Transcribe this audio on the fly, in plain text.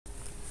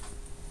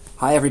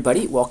Hi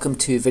everybody, welcome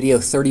to video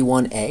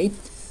 31a.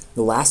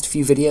 The last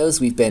few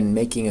videos we've been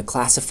making a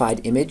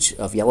classified image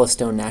of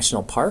Yellowstone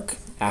National Park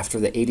after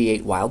the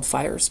 88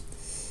 wildfires.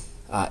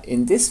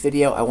 In this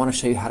video I want to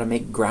show you how to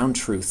make ground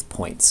truth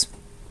points.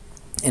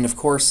 And of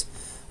course,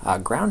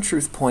 ground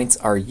truth points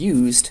are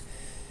used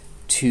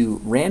to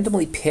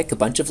randomly pick a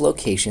bunch of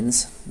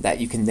locations that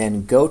you can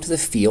then go to the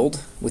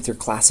field with your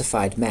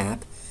classified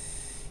map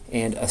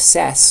and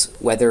assess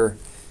whether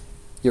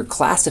your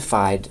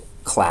classified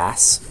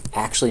class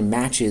actually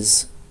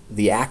matches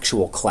the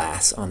actual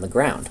class on the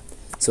ground.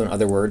 So in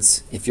other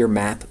words, if your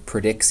map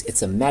predicts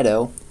it's a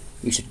meadow,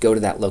 you should go to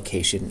that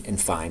location and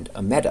find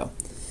a meadow.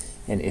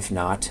 And if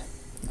not,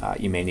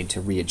 you may need to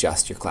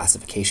readjust your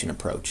classification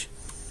approach.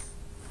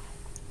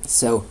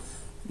 So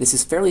this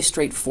is fairly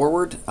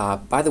straightforward.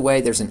 By the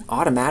way, there's an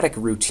automatic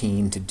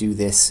routine to do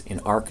this in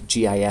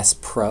ArcGIS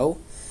Pro,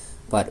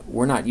 but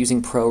we're not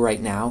using Pro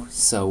right now,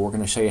 so we're going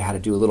to show you how to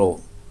do a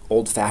little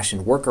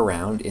old-fashioned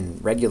workaround in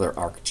regular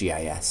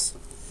ArcGIS.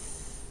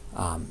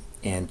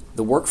 And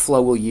the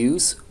workflow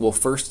we'll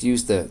first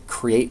use the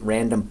Create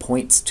Random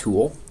Points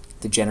tool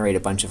to generate a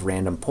bunch of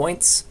random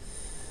points.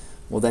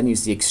 We'll then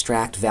use the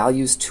Extract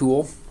Values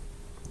tool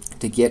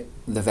to get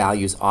the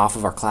values off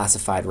of our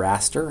classified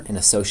raster and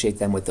associate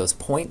them with those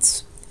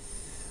points.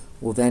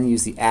 We'll then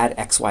use the Add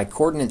XY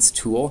Coordinates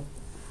tool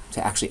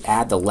to actually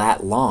add the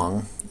lat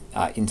long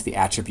into the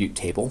attribute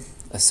table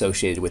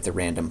associated with the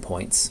random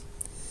points.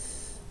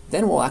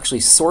 Then we'll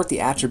actually sort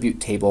the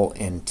attribute table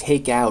and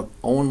take out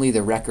only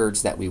the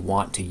records that we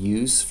want to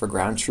use for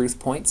ground truth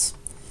points.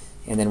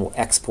 And then we'll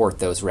export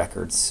those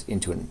records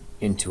into an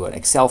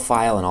Excel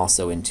file and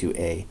also into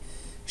a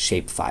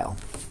shapefile.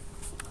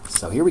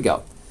 So here we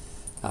go.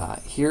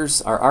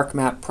 Here's our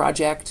ArcMap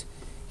project.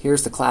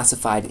 Here's the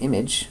classified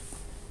image.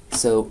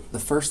 So the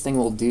first thing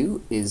we'll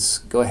do is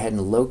go ahead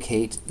and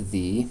locate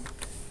the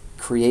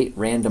Create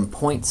Random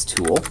Points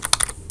tool.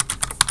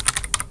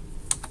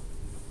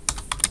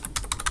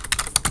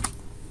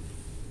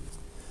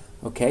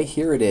 Okay,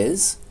 here it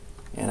is,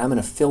 and I'm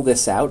going to fill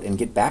this out and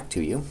get back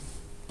to you.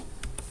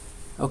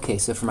 Okay,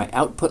 so for my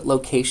output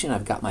location,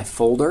 I've got my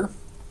folder.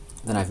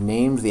 Then I've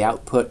named the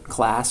output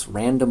class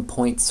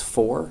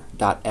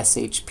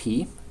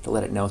randompoints4.shp to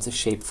let it know it's a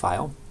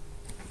shapefile.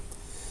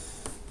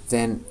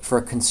 Then for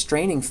a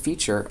constraining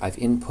feature, I've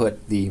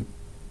input the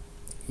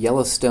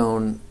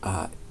Yellowstone,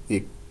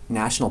 the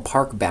National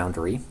Park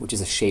boundary, which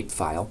is a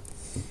shapefile.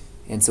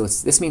 And so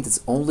this means it's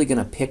only going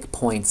to pick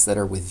points that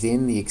are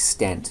within the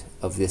extent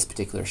of this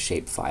particular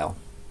shapefile.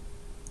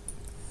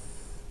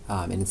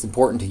 And it's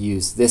important to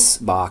use this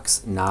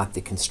box, not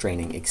the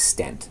constraining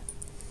extent.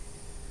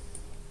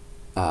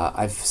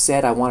 I've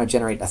said I want to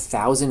generate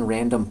 1,000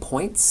 random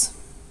points.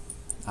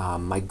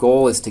 My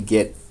goal is to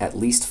get at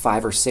least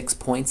 5 or 6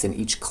 points in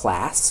each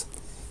class.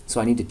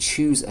 So I need to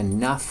choose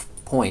enough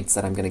points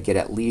that I'm going to get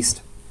at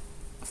least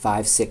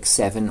 5, 6,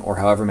 7, or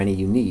however many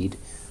you need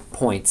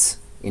points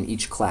in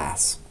each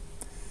class.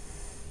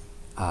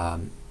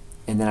 And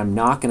then I'm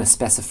not going to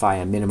specify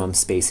a minimum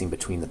spacing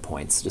between the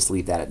points. Just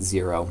leave that at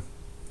 0.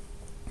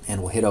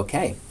 And we'll hit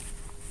OK.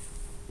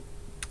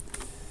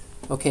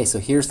 Okay, so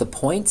here's the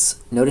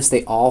points. Notice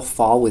they all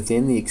fall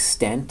within the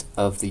extent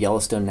of the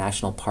Yellowstone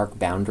National Park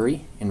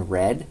boundary in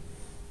red.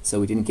 So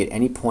we didn't get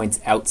any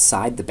points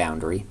outside the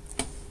boundary.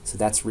 So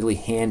that's really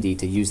handy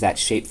to use that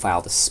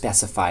shapefile to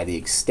specify the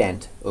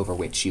extent over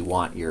which you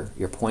want your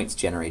points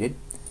generated.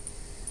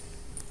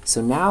 So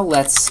now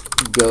let's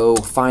go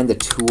find the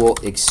tool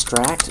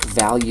Extract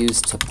Values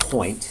to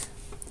Point.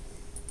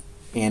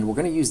 And we're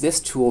going to use this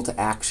tool to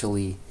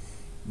actually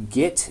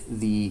get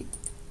the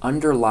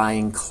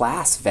underlying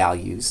class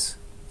values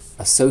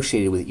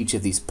associated with each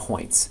of these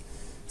points.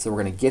 So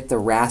we're going to get the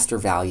raster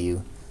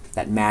value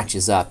that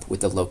matches up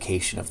with the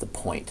location of the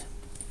point.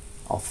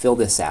 I'll fill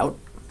this out.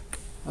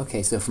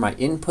 Okay, so for my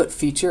input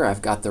feature,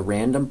 I've got the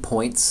random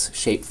points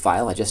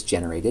shapefile I just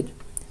generated.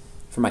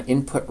 For my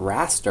input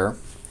raster,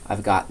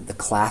 I've got the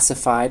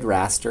classified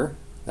raster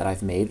that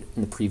I've made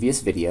in the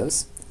previous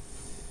videos.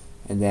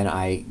 And then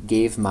I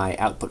gave my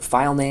output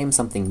file name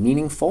something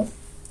meaningful,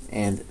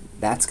 and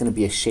that's going to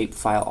be a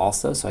shapefile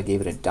also, so I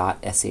gave it a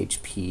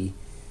 .shp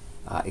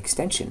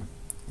extension.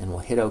 And we'll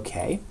hit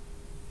OK.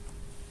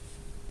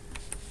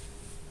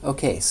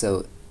 Okay,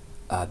 so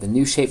the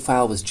new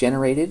shapefile was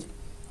generated.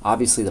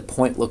 Obviously the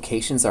point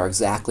locations are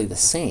exactly the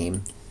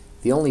same.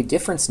 The only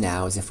difference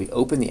now is if we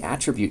open the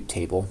attribute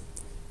table,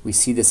 we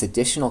see this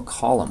additional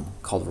column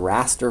called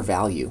raster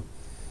value.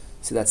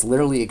 So that's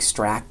literally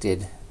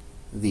extracted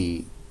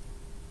the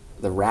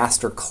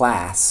raster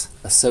class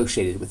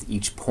associated with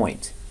each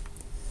point.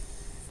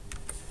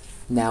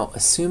 Now,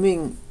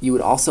 assuming you would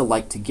also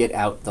like to get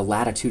out the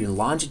latitude and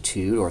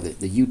longitude, or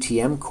the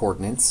UTM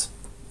coordinates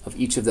of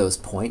each of those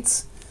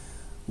points,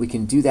 we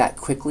can do that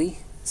quickly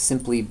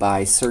simply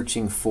by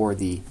searching for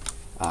the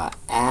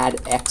Add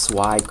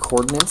XY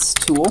Coordinates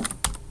tool.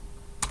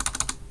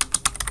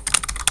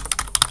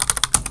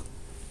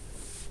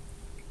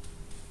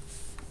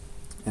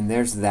 And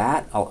there's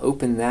that. I'll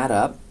open that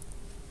up.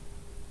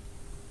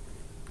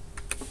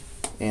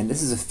 And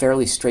this is a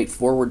fairly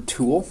straightforward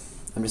tool.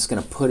 I'm just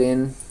going to put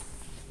in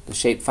the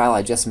shapefile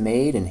I just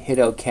made and hit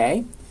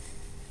OK.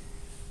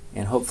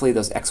 And hopefully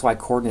those XY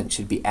coordinates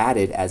should be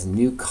added as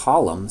new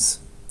columns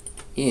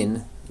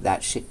in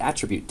that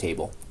attribute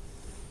table.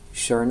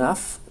 Sure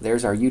enough,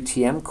 there's our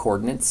UTM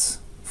coordinates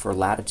for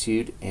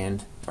latitude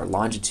and or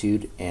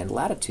longitude and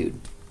latitude.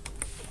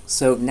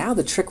 So now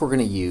the trick we're going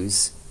to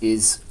use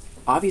is,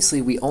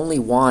 obviously we only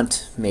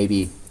want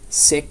maybe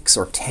 6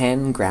 or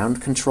 10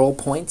 ground control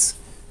points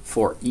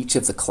for each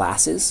of the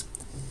classes.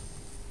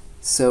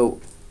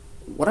 So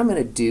what I'm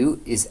going to do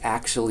is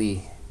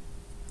actually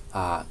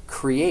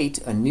create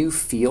a new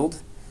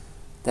field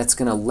that's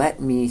going to let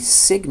me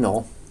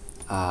signal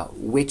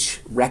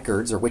which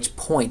records or which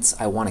points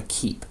I want to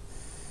keep.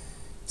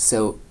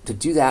 So to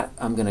do that,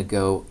 I'm going to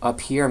go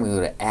up here, I'm going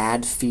to go to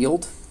Add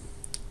Field.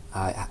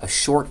 A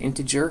short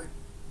integer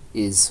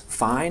is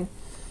fine.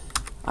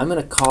 I'm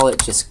going to call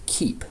it just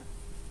Keep.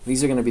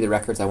 These are going to be the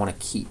records I want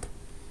to keep.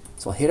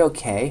 So I'll hit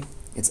OK.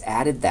 It's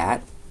added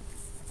that.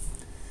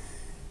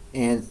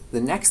 And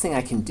the next thing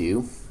I can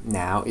do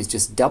now is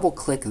just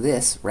double-click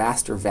this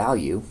raster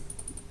value,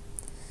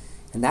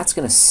 and that's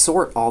going to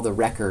sort all the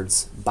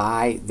records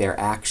by their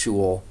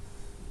actual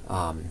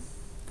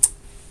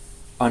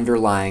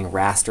underlying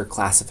raster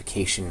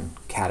classification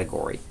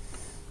category.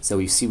 So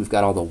you see we've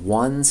got all the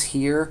 1s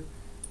here,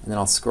 and then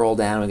I'll scroll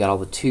down, we've got all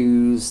the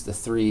 2s, the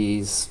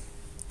 3s,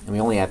 and we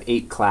only have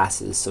 8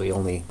 classes, so we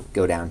only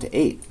go down to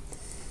 8.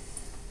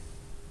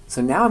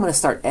 So now I'm going to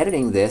start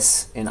editing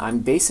this, and I'm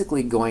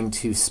basically going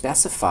to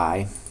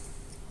specify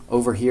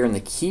over here in the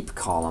Keep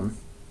column,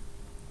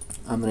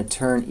 I'm going to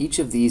turn each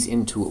of these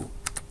into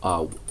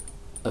a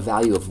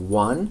value of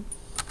 1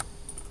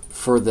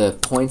 for the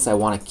points I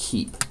want to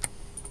keep.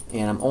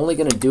 And I'm only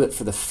going to do it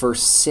for the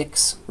first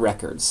 6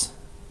 records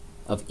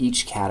of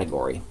each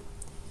category.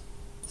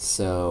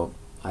 So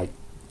I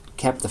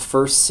kept the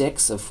first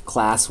 6 of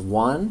class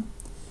 1.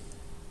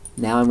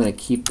 Now I'm going to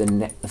keep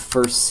the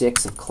first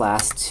 6 of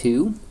class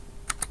 2.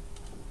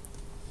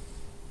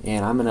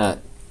 And I'm going to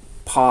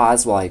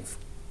pause while I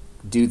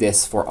do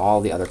this for all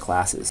the other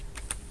classes.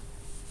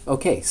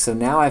 Okay, so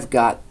now I've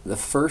got the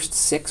first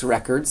 6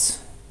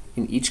 records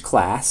in each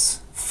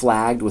class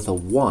flagged with a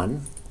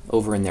 1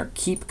 over in their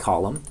Keep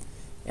column.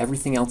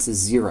 Everything else is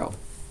 0.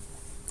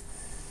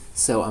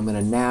 So I'm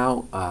going to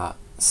now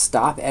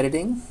stop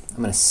editing. I'm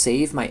going to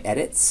save my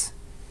edits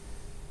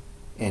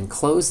and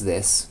close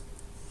this.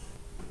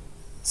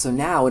 So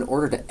now, in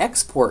order to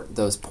export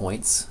those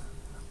points,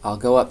 I'll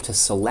go up to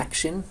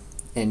Selection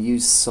and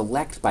use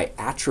Select by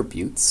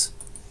Attributes.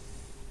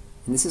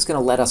 And this is going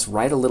to let us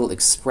write a little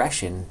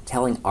expression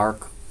telling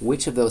Arc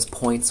which of those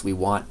points we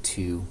want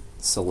to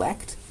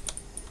select.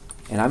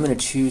 And I'm going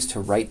to choose to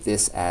write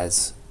this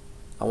as,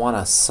 I want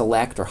to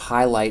select or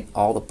highlight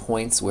all the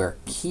points where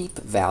keep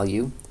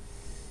value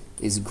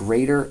is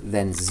greater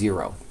than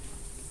 0.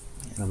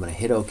 And I'm going to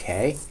hit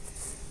OK.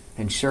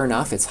 And sure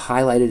enough, it's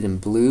highlighted in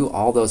blue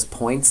all those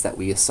points that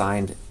we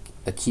assigned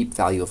a keep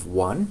value of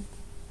 1.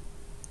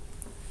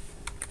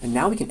 And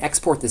now we can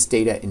export this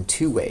data in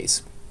 2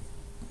 ways.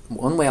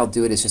 One way I'll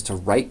do it is just to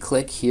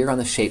right-click here on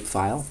the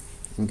shapefile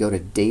and go to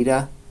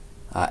Data,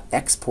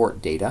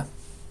 Export Data,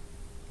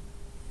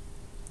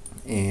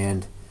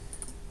 and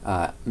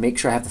make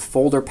sure I have the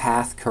folder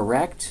path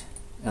correct,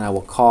 and I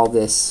will call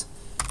this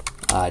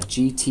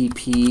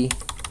GTP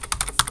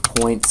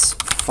points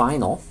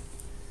final.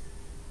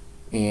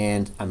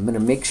 And I'm going to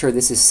make sure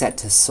this is set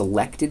to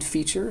selected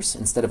features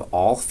instead of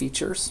all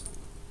features.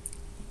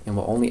 And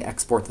we'll only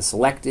export the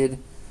selected.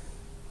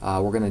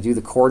 We're going to do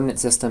the coordinate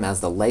system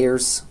as the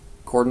layers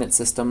coordinate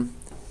system.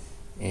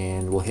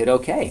 And we'll hit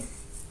OK.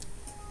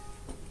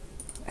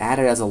 Add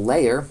it as a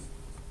layer.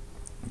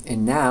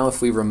 And now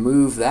if we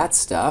remove that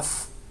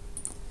stuff,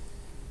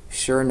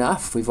 sure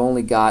enough, we've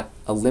only got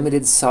a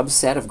limited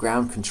subset of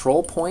ground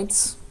control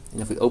points. And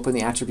if we open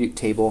the attribute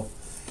table,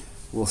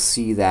 we'll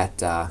see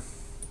that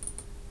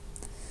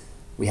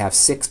we have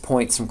 6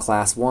 points from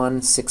class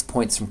 1, 6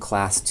 points from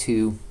class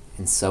 2,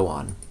 and so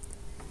on.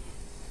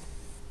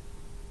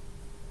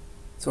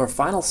 So our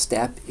final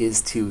step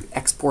is to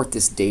export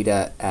this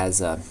data as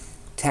a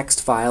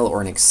text file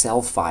or an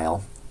Excel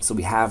file, so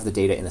we have the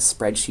data in a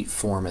spreadsheet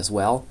form as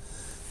well.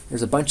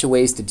 There's a bunch of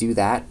ways to do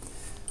that.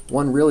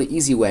 One really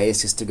easy way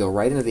is just to go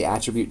right into the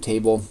attribute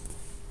table,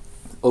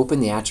 open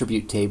the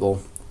attribute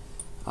table,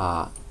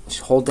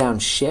 hold down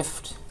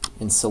Shift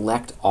and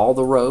select all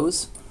the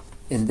rows,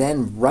 and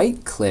then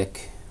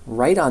right-click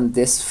right on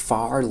this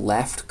far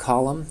left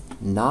column,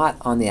 not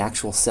on the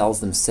actual cells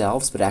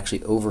themselves, but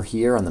actually over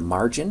here on the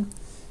margin.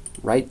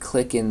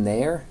 Right-click in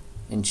there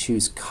and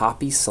choose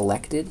Copy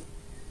Selected.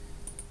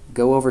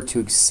 Go over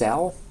to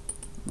Excel,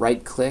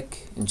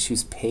 right-click and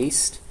choose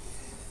Paste.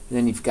 And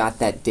then you've got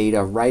that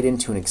data right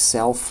into an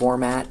Excel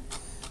format.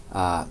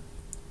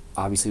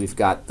 Obviously we've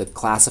got the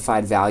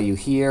classified value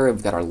here,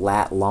 we've got our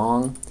lat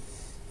long.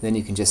 And then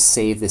you can just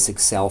save this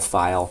Excel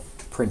file,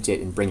 print it,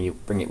 and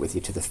bring it with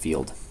you to the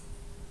field.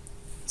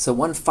 So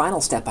one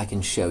final step I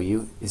can show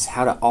you is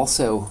how to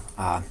also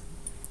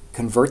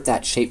convert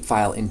that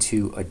shapefile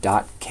into a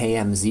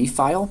 .kmz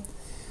file,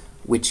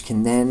 which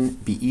can then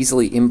be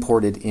easily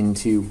imported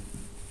into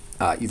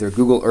either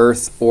Google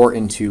Earth or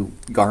into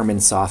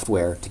Garmin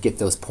software to get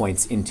those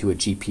points into a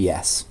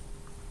GPS.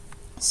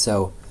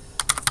 So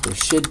there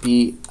should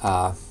be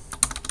a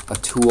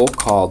tool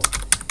called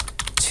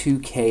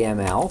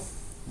 2KML.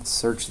 We'll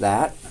search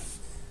that.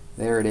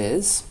 There it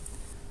is.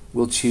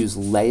 We'll choose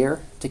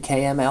layer to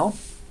KML.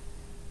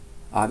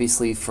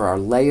 Obviously for our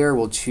layer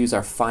we'll choose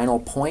our final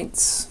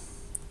points,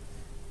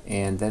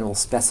 and then we'll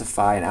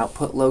specify an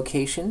output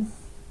location.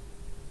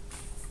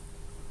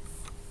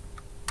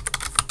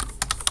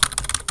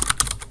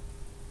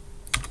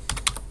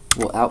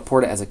 We'll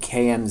output it as a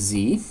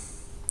KMZ,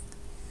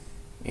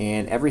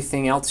 and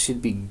everything else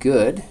should be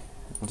good.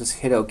 We'll just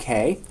hit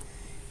OK,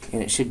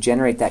 and it should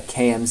generate that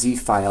KMZ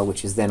file,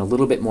 which is then a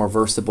little bit more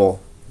versatile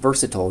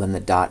than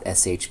the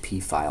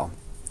 .shp file.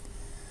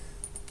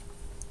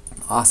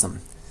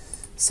 Awesome.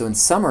 So in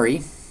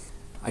summary,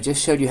 I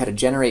just showed you how to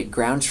generate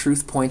ground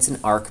truth points in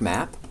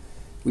ArcMap.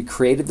 We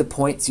created the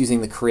points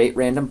using the create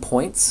random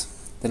points.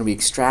 Then we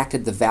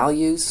extracted the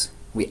values.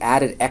 We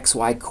added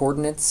XY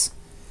coordinates.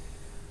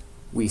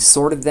 We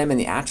sorted them in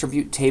the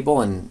attribute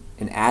table and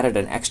added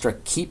an extra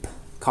keep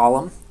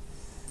column.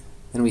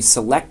 Then we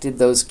selected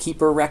those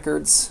keeper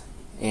records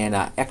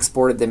and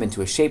exported them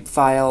into a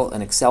shapefile,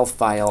 an Excel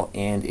file,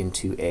 and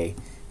into a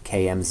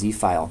KMZ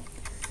file.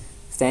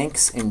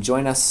 Thanks, and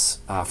join us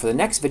for the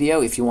next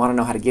video if you want to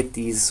know how to get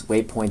these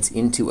waypoints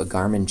into a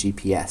Garmin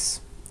GPS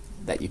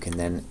that you can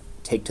then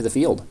take to the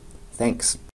field. Thanks.